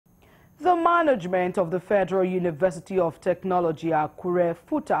The management of the Federal University of Technology, Akure,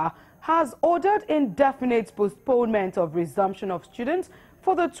 Futa, has ordered indefinite postponement of resumption of students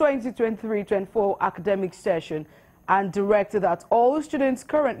for the 2023-24 academic session and directed that all students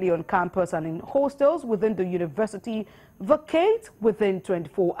currently on campus and in hostels within the university vacate within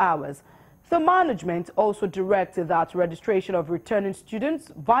 24 hours. The management also directed that registration of returning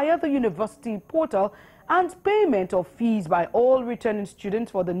students via the university portal and payment of fees by all returning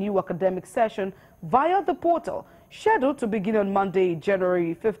students for the new academic session via the portal, scheduled to begin on Monday,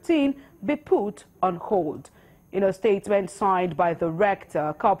 January 15, be put on hold. In a statement signed by the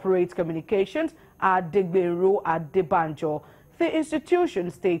Rector, Corporate Communications, Adegbero Adebanjo, the institution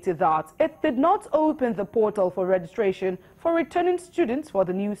stated that it did not open the portal for registration for returning students for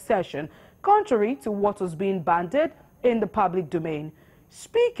the new session, contrary to what was being banded in the public domain.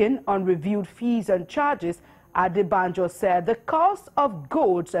 Speaking on reviewed fees and charges, Adebanjo said the cost of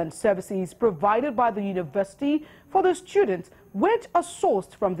goods and services provided by the university for the students, which are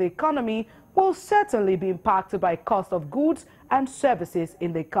sourced from the economy, will certainly be impacted by cost of goods and services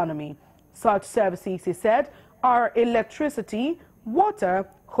in the economy. Such services, he said, are electricity, water,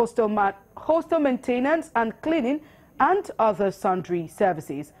 hostel maintenance and cleaning, and other sundry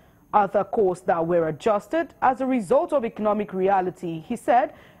services. Other costs that were adjusted as a result of economic reality, he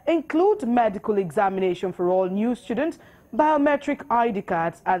said, include medical examination for all new students, biometric ID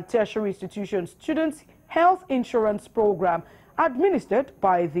cards, and tertiary institution students' health insurance program administered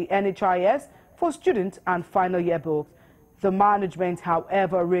by the NHIS for students and final year books. The management,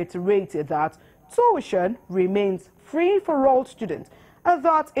 however, reiterated that tuition remains free for all students and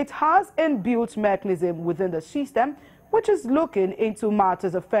that it has inbuilt mechanism within the system which is looking into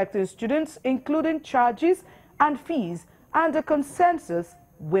matters affecting students, including charges and fees, and a consensus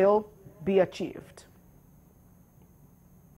will be achieved.